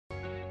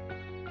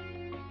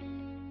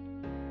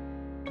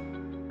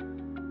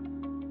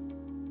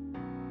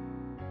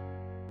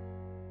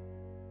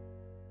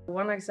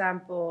One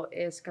example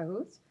is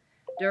Kahoot.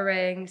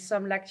 During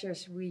some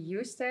lectures we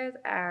used it,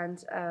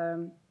 and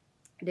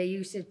they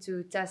used it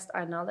to test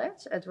our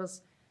knowledge. It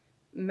was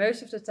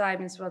most of the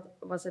time it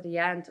was at the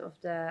end of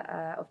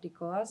the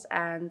course,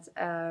 and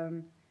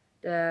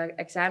the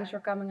exams were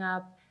coming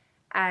up,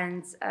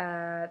 and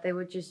they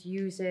would just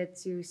use it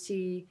to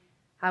see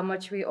how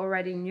much we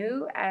already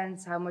knew and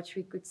how much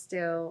we could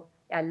still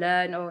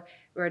learn, or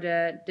where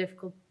the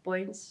difficult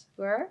points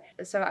were.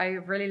 So I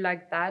really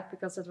liked that,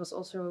 because it was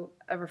also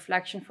a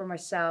reflection for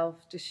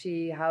myself to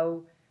see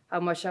how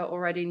much I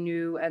already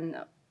knew and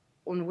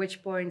on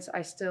which points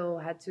I still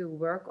had to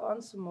work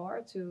on some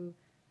more to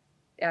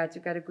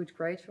get a good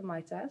grade for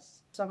my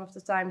test. Some of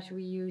the times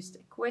we used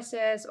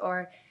quizzes,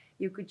 or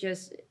you could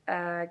just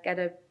get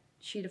a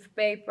sheet of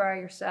paper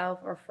yourself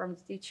or from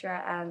the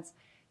teacher, and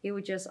he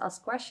would just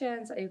ask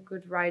questions and you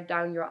could write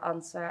down your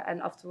answer,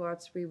 and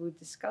afterwards we would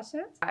discuss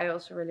it. I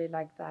also really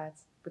like that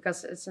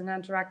because it's an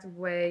interactive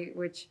way,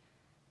 which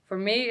for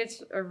me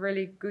it's a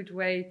really good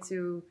way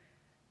to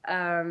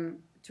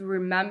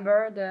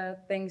remember the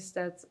things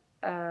that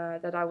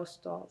I was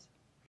taught.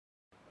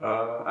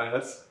 I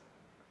had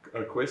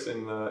a quiz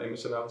in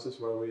image analysis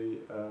where we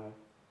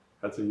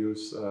had to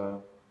use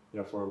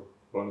for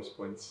bonus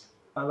points.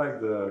 I like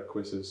the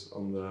quizzes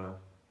on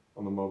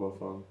the mobile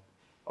phone.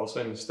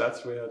 Also in the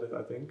stats we had it,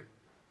 I think,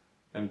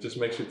 and it just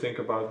makes you think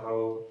about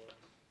how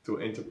to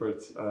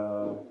interpret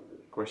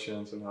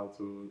questions and how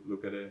to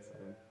look at it.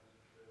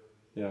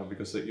 And,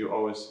 because you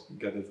always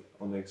get it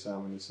on the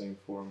exam in the same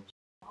form.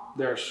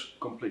 There's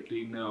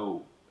completely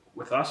no,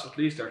 with us at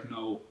least, there's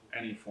no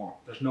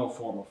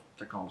form of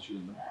technology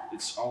in them.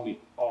 It's only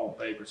all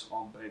paper, it's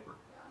on paper.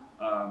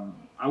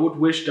 I would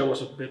wish there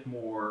was a bit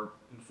more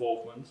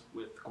involvement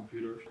with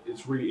computers.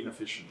 It's really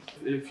inefficient.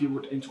 If you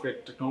would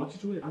integrate technology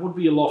to it, it would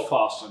be a lot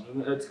faster.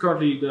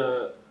 Currently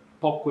the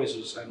pop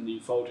quizzes and the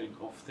voting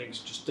of things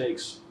just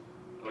takes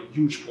a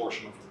huge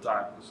portion of the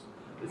time. Because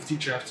the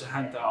teacher has to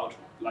hand out,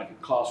 like a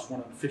class of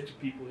 150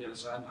 people, he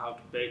has to hand out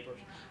the papers,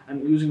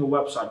 and using a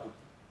website would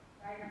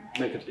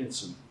make it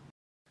instant.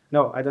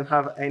 No, I don't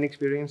have any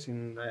experience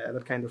in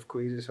that kind of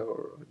quizzes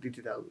or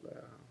digital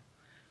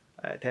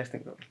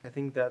testing. I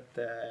think that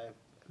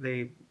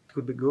they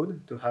could be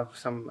good to have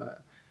some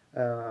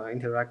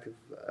interactive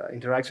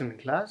interaction in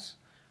class,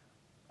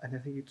 and I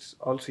think it's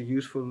also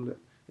useful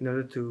in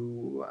order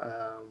to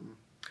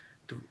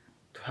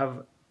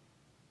have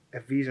a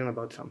vision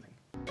about something.